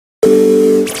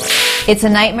It's a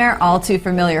nightmare all too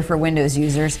familiar for Windows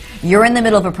users. You're in the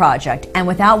middle of a project, and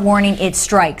without warning, it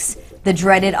strikes. The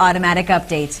dreaded automatic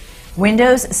updates.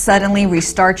 Windows suddenly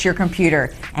restarts your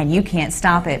computer, and you can't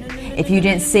stop it. If you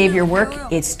didn't save your work,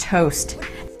 it's toast.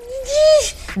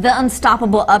 The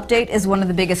unstoppable update is one of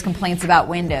the biggest complaints about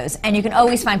Windows, and you can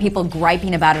always find people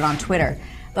griping about it on Twitter.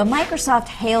 But Microsoft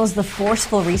hails the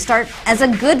forceful restart as a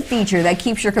good feature that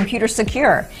keeps your computer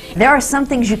secure. There are some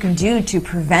things you can do to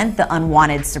prevent the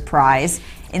unwanted surprise.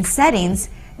 In Settings,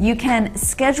 you can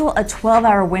schedule a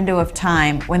 12-hour window of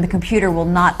time when the computer will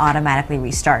not automatically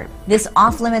restart. This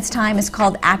off-limits time is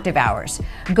called active hours.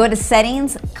 Go to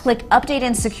Settings, click Update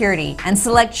and Security, and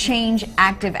select Change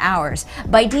Active Hours.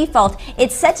 By default,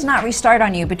 it's set to not restart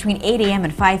on you between 8 a.m.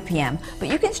 and 5 p.m., but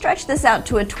you can stretch this out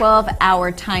to a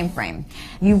 12-hour time frame.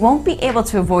 You won't be able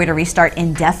to avoid a restart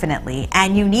indefinitely,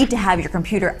 and you need to have your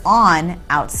computer on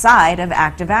outside of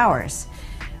active hours.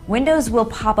 Windows will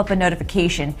pop up a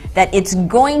notification that it's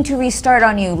going to restart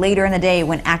on you later in the day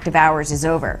when active hours is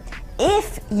over.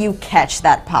 If you catch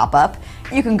that pop-up,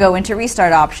 you can go into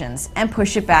Restart Options and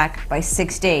push it back by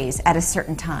 6 days at a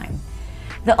certain time.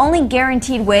 The only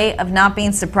guaranteed way of not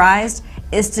being surprised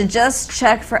is to just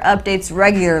check for updates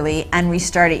regularly and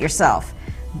restart it yourself.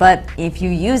 But if you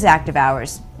use active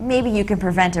hours, maybe you can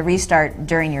prevent a restart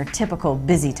during your typical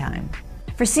busy time.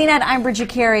 For CNET, I'm Bridget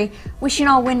Carey, wishing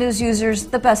all Windows users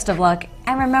the best of luck,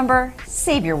 and remember,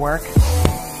 save your work.